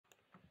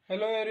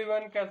Hello everyone,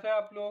 कैसे हैं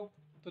आप लोग।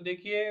 तो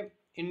देखिए,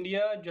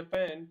 इंडिया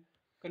जापान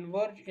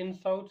कन्वर्ज इन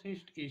साउथ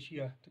ईस्ट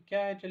एशिया। तो क्या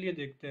है, चलिए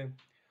देखते हैं।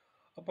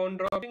 Upon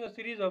dropping a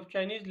series of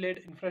Chinese lead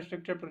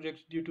infrastructure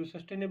projects due to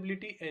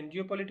sustainability and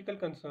geopolitical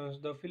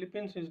concerns, the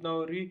Philippines is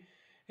now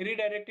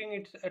redirecting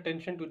its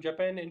attention to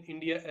Japan and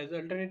India as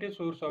alternative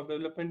source of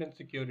development and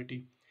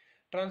security.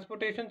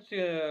 Transportation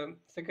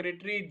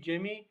Secretary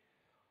Jamie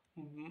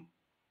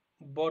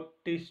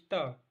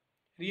Bautista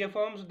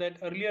reaffirms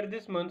that earlier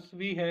this month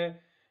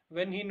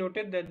when he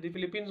noted that the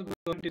Philippines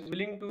government is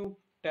willing to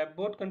tap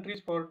both countries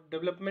for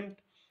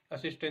development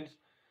assistance.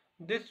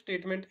 This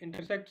statement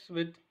intersects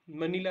with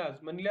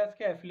Manila's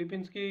क्या है,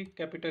 Philippines की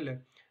capital है,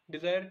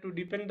 desire to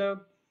deepen the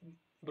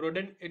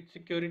broaden its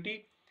security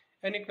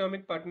and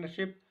economic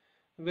partnership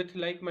with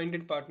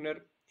like-minded partner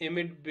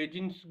amid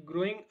Beijing's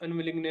growing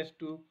unwillingness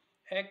to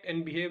act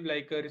and behave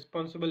like a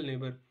responsible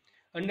neighbor.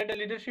 Under the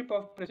leadership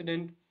of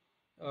President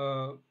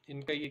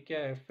इनका ये क्या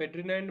है,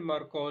 Ferdinand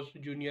Marcos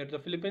Jr.,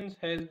 the Philippines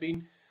has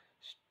been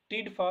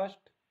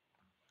steadfast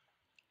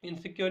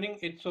in securing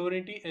its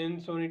sovereignty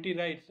and sovereignty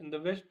rights in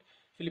the West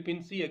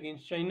Philippine Sea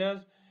against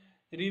China's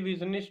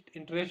revisionist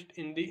interest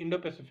in the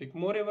Indo-Pacific.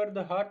 Moreover,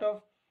 the heart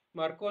of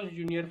Marcos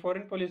Jr.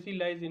 foreign policy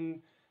lies in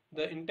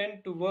the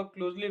intent to work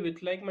closely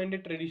with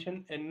like-minded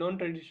tradition and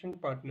non-traditional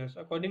partners.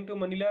 According to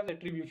Manila's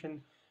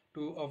attribution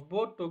of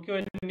both Tokyo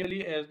and New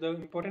Delhi as the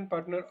important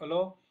partner,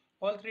 allow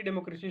all three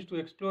democracies to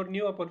explore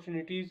new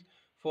opportunities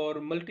for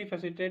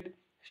multifaceted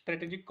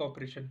strategic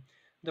cooperation.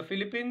 The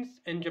Philippines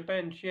and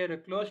Japan share a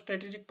close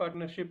strategic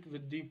partnership,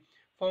 with the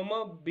former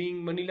being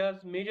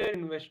Manila's major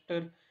investor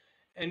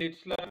and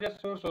its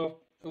largest source of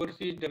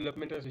overseas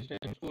development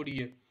assistance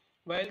 (ODA).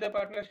 While the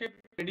partnership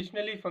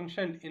traditionally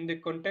functioned in the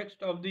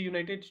context of the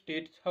United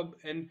States hub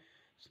and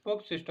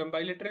spoke system,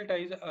 bilateral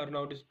ties are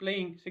now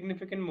displaying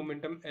significant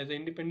momentum as an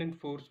independent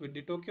force, with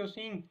the Tokyo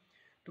seeing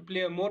to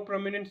play a more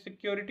prominent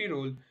security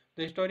role.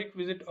 The historic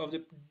visit of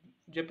the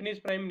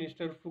Japanese Prime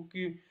Minister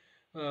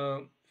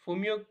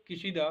Fumio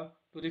Kishida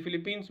to the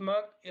Philippines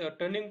marked a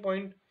turning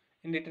point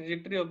in the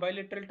trajectory of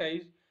bilateral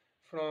ties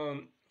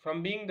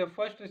from being the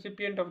first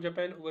recipient of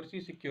Japan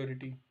overseas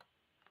security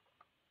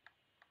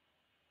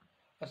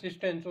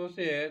assistance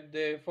OCA,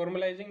 the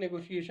formalizing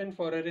negotiation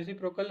for a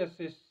reciprocal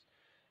assist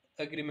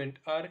agreement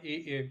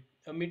 (RAA).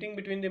 A meeting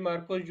between the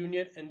Marcos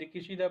Jr. and the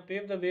Kishida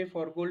paved the way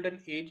for golden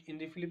age in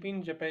the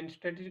Philippines-Japan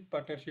strategic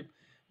partnership,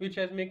 which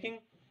has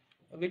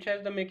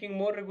the making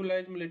more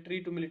regularized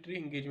military-to-military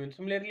engagement.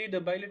 Similarly, the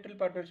bilateral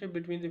partnership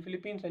between the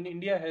Philippines and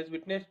India has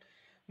witnessed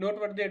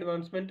noteworthy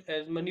advancement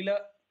as Manila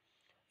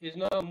is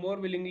now more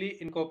willingly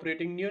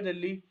incorporating New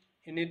Delhi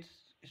in its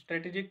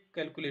strategic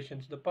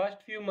calculations. The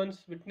past few months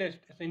witnessed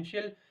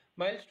essential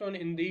milestone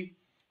in the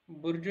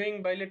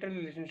burgeoning bilateral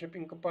relationship,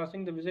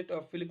 encompassing the visit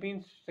of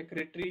Philippines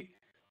Secretary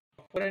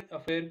of Foreign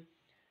Affairs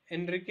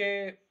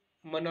Enrique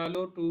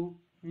Manalo to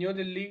New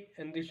Delhi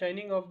and the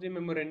signing of the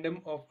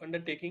Memorandum of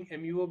Undertaking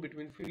 (MUO)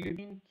 between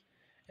Philippines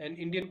and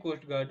Indian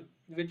Coast Guard,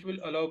 which will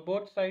allow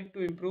both sides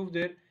to improve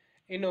their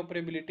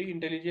interoperability,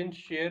 intelligence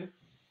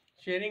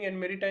sharing and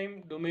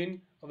maritime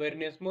domain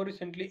awareness. More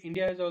recently,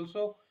 India has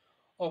also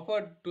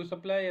offered to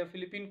supply a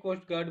Philippine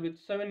Coast Guard with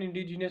 7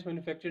 indigenous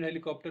manufactured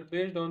helicopters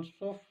based on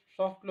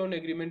soft loan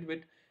agreement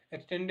with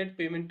extended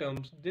payment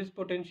terms. This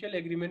potential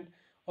agreement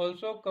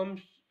also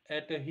comes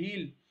at the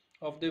heel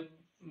of the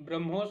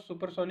BrahMos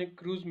supersonic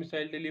cruise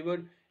missile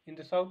delivered in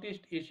the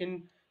Southeast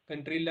Asian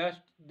country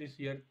last this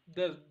year.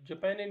 Thus,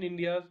 Japan and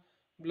India's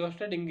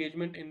blustered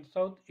engagement in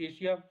South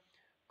Asia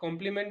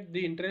complement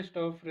the interest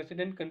of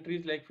resident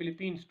countries like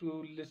Philippines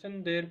to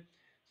lessen their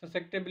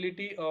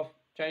susceptibility of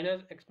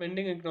China's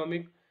expanding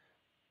economic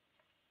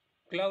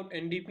clout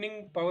and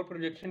deepening power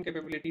projection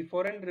capability.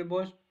 Foreign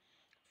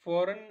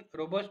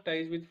robust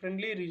ties with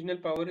friendly regional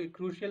power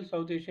crucial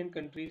South Asian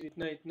countries.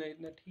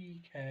 इतना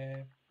ठीक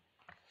है,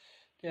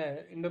 क्या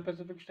है,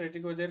 Indo-Pacific strategy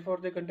was therefore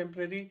the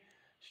contemporary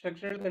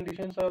structural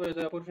conditions serve as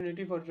an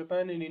opportunity for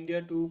Japan and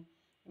India to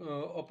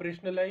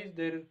operationalize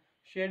their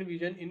shared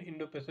vision in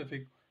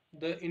Indo-Pacific.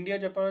 The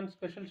India-Japan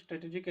Special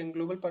Strategic and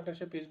Global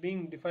Partnership is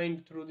being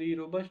defined through the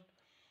robust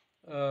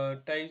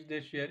ties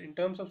they share. In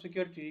terms of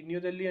security, New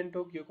Delhi and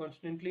Tokyo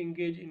constantly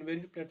engage in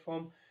varied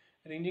platforms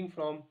ranging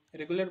from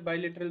regular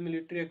bilateral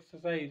military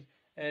exercise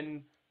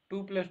and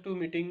 2+2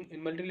 meeting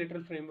in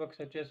multilateral frameworks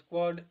such as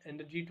Quad and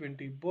the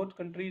G20. Both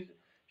countries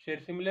share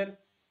similar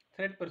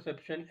threat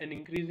perception and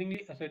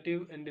increasingly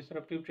assertive and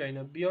disruptive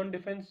China. Beyond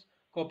defense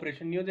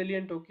cooperation, New Delhi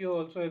and Tokyo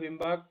also have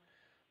embarked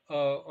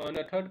on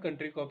a third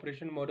country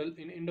cooperation model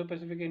in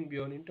Indo-Pacific and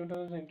beyond. In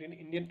 2019,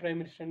 Indian Prime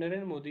Minister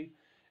Narendra Modi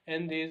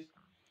and his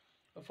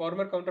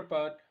former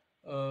counterpart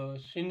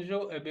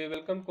Shinzo Abe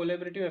welcomed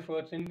collaborative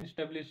efforts in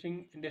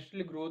establishing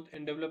industrial growth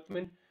and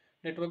development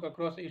network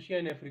across Asia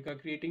and Africa,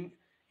 creating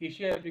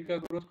Asia-Africa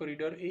Growth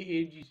Corridor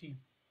 (AAGC).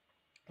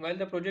 While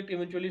the project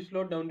eventually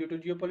slowed down due to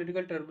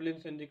geopolitical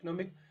turbulence and the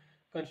economic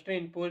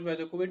constraint posed by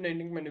the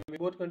COVID-19 pandemic,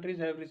 both countries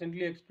have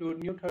recently explored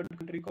new third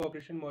country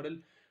cooperation model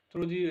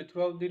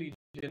throughout the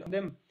region.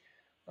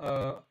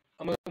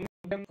 Among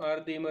them them are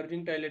the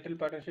emerging trilateral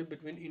partnership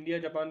between India,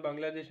 Japan,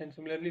 Bangladesh, and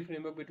similarly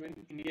framework between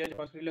India,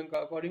 Japan, Sri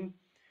Lanka.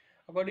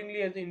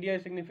 Accordingly, as India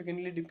is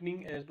significantly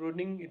deepening and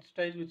broadening its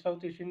ties with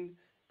South Asian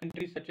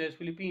countries such as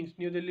Philippines,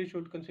 New Delhi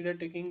should consider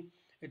taking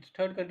its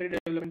third country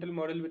developmental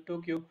model with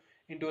Tokyo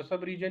into a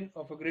sub-region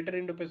of a greater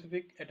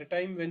Indo-Pacific at a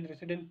time when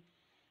resident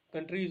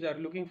countries are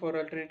looking for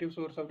alternative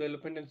source of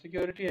development and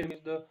security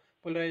amidst the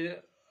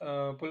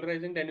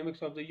polarizing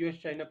dynamics of the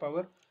US-China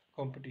power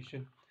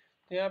competition.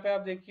 तो यहाँ पे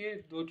आप देखिए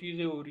दो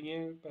चीज़ें हो रही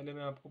हैं, पहले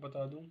मैं आपको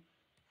बता दूं।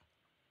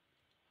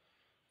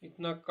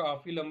 इतना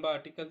काफ़ी लंबा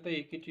आर्टिकल था,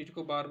 एक ही चीज़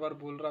को बार बार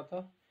बोल रहा था।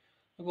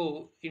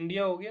 देखो,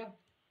 इंडिया हो गया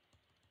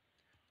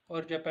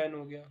और जापान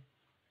हो गया,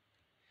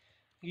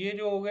 ये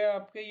जो हो गया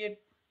आपके, ये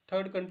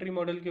थर्ड कंट्री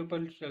मॉडल के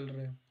ऊपर चल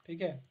रहे हैं,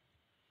 ठीक है,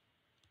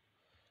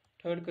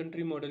 थर्ड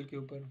कंट्री मॉडल के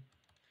ऊपर।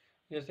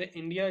 जैसे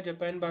इंडिया,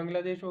 जापान,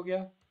 बांग्लादेश हो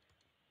गया,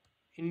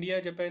 इंडिया,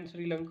 जापान,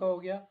 श्रीलंका हो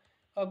गया,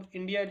 अब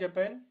इंडिया,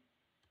 जापान,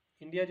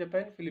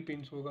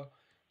 फिलीपींस होगा।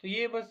 तो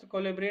ये बस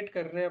कोलैबोरेट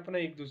कर रहे हैं अपना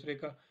एक दूसरे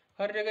का,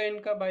 हर जगह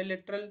इनका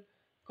बायलैटरल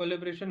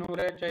कोलैबोरेशन हो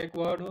रहा है, चाहे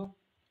क्वाड हो,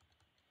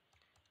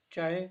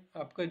 चाहे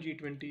आपका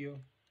G20 हो,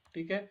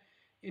 ठीक है।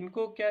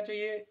 इनको क्या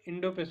चाहिए,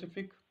 इंडो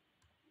पैसिफिक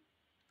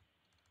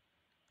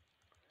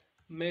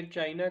में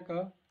चाइना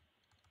का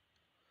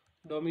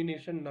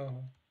डोमिनेशन ना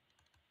हो,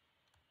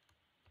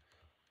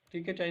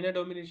 ठीक है, चाइना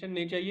डोमिनेशन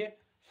नहीं चाहिए,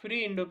 फ्री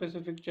इंडो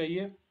पैसिफिक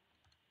चाहिए।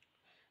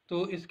 तो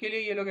इसके लिए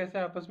ये लोग ऐसे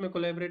आपस में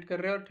कोलैबोरेट कर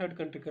रहे हैं और थर्ड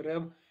कंट्री कर रहे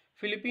हैं। अब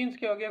फिलीपींस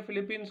क्या हो गया,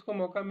 फिलीपींस को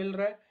मौका मिल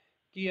रहा है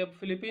कि अब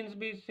फिलीपींस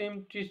भी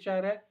सेम चीज़ चाह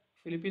रहा है।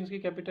 फिलीपींस की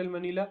कैपिटल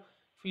मनीला,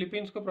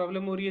 फिलीपींस को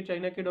प्रॉब्लम हो रही है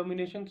चाइना के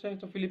डोमिनेशन से,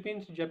 तो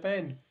फिलीपींस,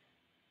 जापान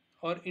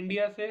और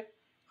इंडिया से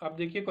आप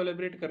देखिए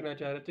कोलैबोरेट करना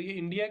चाह रहे हैं। तो ये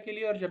इंडिया के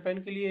लिए और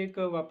जापान के लिए एक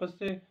वापस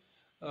से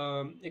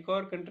एक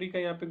और कंट्री का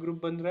यहाँ पे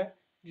ग्रुप बन रहा है,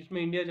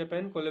 जिसमें इंडिया,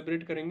 जापान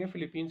कोलैबोरेट करेंगे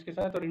फिलीपींस के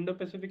साथ, और इंडो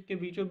पैसिफिक के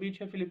बीचों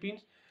बीच है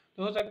फिलीपींस।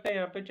 तो हो सकता है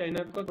यहाँ पे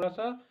चाइना को थोड़ा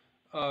सा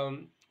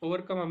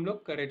ओवरकम हम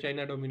लोग करें,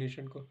 चाइना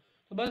डोमिनेशन को।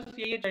 तो बस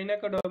यही है, चाइना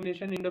का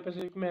डोमिनेशन इंडो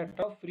पैसिफिक में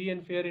हटाओ, free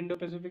and fair Indo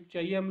Pacific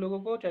चाहिए हम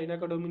लोगों को, चाइना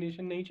का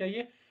डोमिनेशन नहीं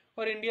चाहिए,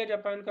 और इंडिया,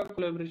 जापान का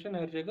कोलैबोरेशन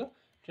हर जगह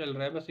चल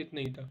रहा है, बस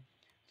इतना ही था।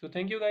 So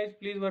thank you guys,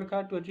 please work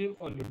hard to achieve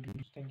all your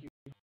dreams. Thank you.